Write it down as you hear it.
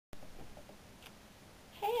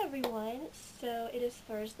everyone, so it is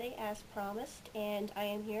Thursday as promised, and I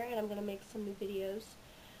am here and I'm going to make some new videos.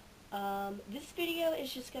 This video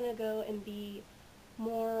is just going to go and be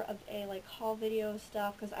more of a haul video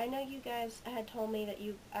stuff, because I know you guys had told me that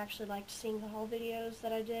you actually liked seeing the haul videos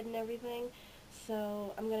that I did and everything,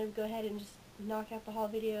 so I'm going to go ahead and just knock out the haul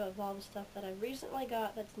video of all the stuff that I've recently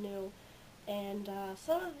got that's new, and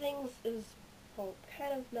some of the things is, well,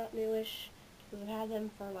 kind of not newish, because I've had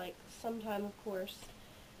them for some time, of course.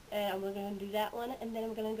 And we're going to do that one, and then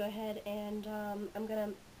I'm going to go ahead and I'm going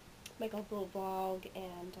to make a little vlog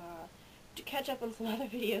and to catch up on some other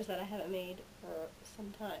videos that I haven't made for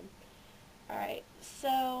some time. Alright,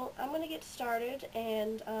 so I'm going to get started,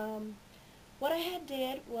 and what I had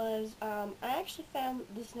did was I actually found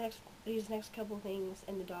these next couple things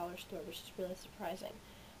in the dollar store, which is really surprising.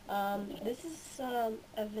 This is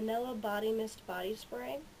a vanilla body mist body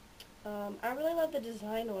spray. I really love the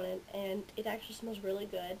design on it, and it actually smells really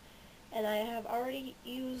good. And I have already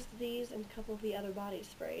used these in a couple of the other body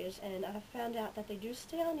sprays, and I have found out that they do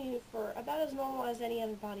stay on you for about as normal as any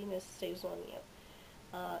other body mist stays on you.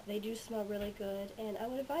 They do smell really good, and I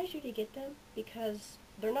would advise you to get them because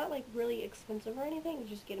they're not really expensive or anything. You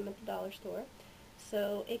just get them at the dollar store.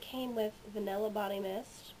 So it came with vanilla body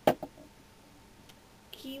mist,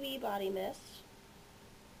 kiwi body mist,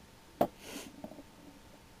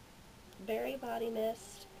 berry body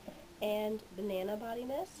mist, and banana body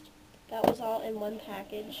mist. That was all in one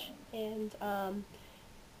package, and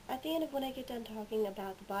at the end of when I get done talking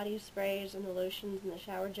about the body sprays and the lotions and the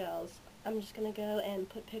shower gels, I'm just going to go and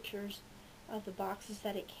put pictures of the boxes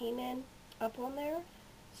that it came in up on there.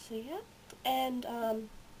 So yeah, and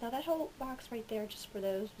now that whole box right there just for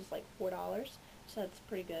those was like $4, so that's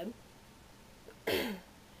pretty good.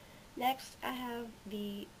 Next, I have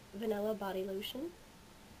the vanilla body lotion.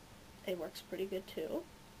 It works pretty good too.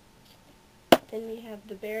 Then we have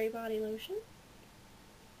the berry body lotion.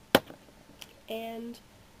 And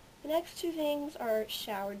the next two things are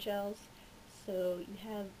shower gels. So you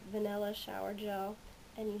have vanilla shower gel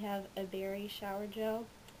and you have a berry shower gel.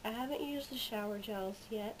 I haven't used the shower gels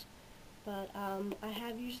yet, but I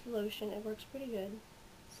have used the lotion. It works pretty good.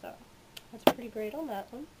 So that's pretty great on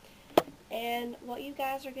that one. And what you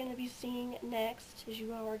guys are going to be seeing next is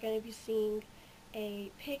you all are going to be seeing a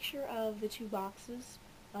picture of the two boxes.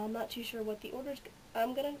 I'm not too sure what the order is.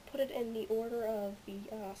 I'm going to put it in the order of the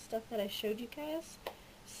stuff that I showed you guys.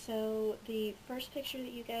 So the first picture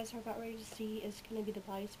that you guys are about ready to see is going to be the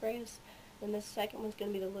body sprays. Then the second one's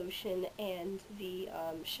going to be the lotion and the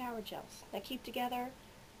shower gels. Now keep together,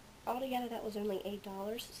 altogether that was only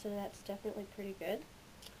 $8, so that's definitely pretty good.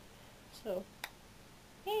 So,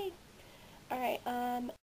 yay! Alright,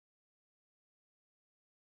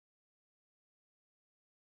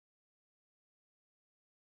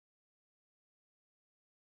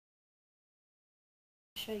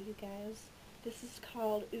 show you guys. This is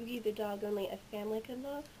called Oogie the Dog Only a Family Could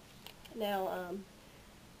Love. Now,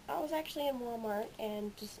 I was actually in Walmart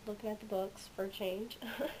and just looking at the books for a change.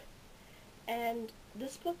 And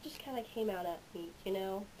this book just kind of came out at me, you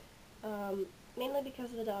know, mainly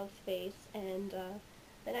because of the dog's face, and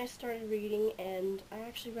then I started reading, and I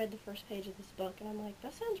actually read the first page of this book, and I'm like,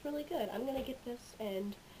 that sounds really good. I'm going to get this,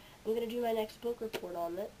 and I'm going to do my next book report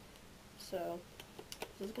on it. So,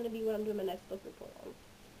 this is going to be what I'm doing my next book report on.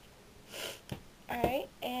 Alright,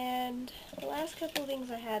 and the last couple of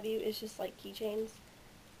things I have you is just keychains.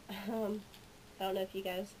 I don't know if you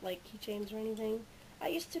guys like keychains or anything. I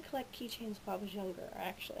used to collect keychains when I was younger,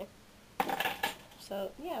 actually.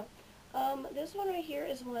 So, yeah. This one right here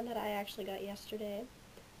is one that I actually got yesterday.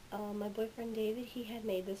 My boyfriend David, he had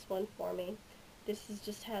made this one for me. This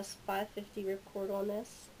just has 550 ripcord on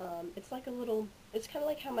this. It's like a little, it's kind of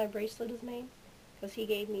like how my bracelet is made. Because he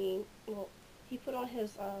gave me, well, he put on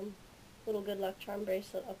his little good luck charm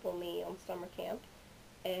bracelet up on me on summer camp.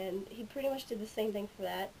 And he pretty much did the same thing for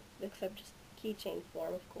that, except just keychain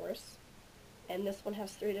form, of course. And this one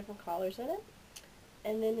has 3 different collars in it.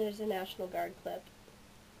 And then there's a National Guard clip.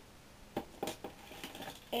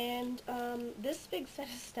 And this big set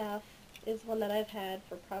of stuff is one that I've had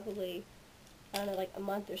for probably, I don't know, like a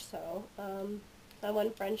month or so. My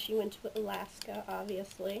one friend, she went to Alaska,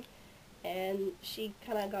 obviously, and she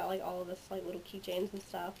kind of got all of this little keychains and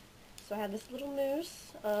stuff. So I have this little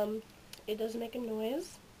moose. It does make a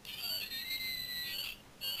noise.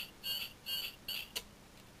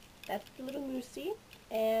 That's the little moosey.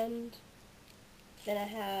 And then I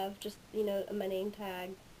have just, you know, my name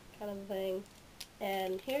tag kind of thing.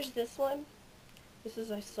 And here's this one. This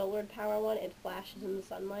is a solar power one. It flashes in the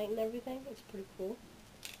sunlight and everything. It's pretty cool.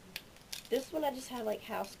 This one I just have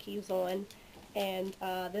house keys on. And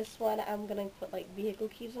this one I'm gonna put like vehicle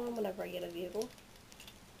keys on whenever I get a vehicle.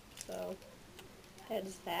 So that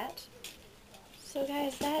is that. So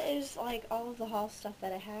guys, that is like all of the haul stuff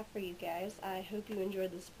that I have for you guys. I hope you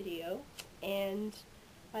enjoyed this video, and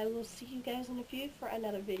I will see you guys in a few for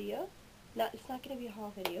another video. It's not going to be a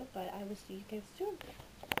haul video, but I will see you guys soon.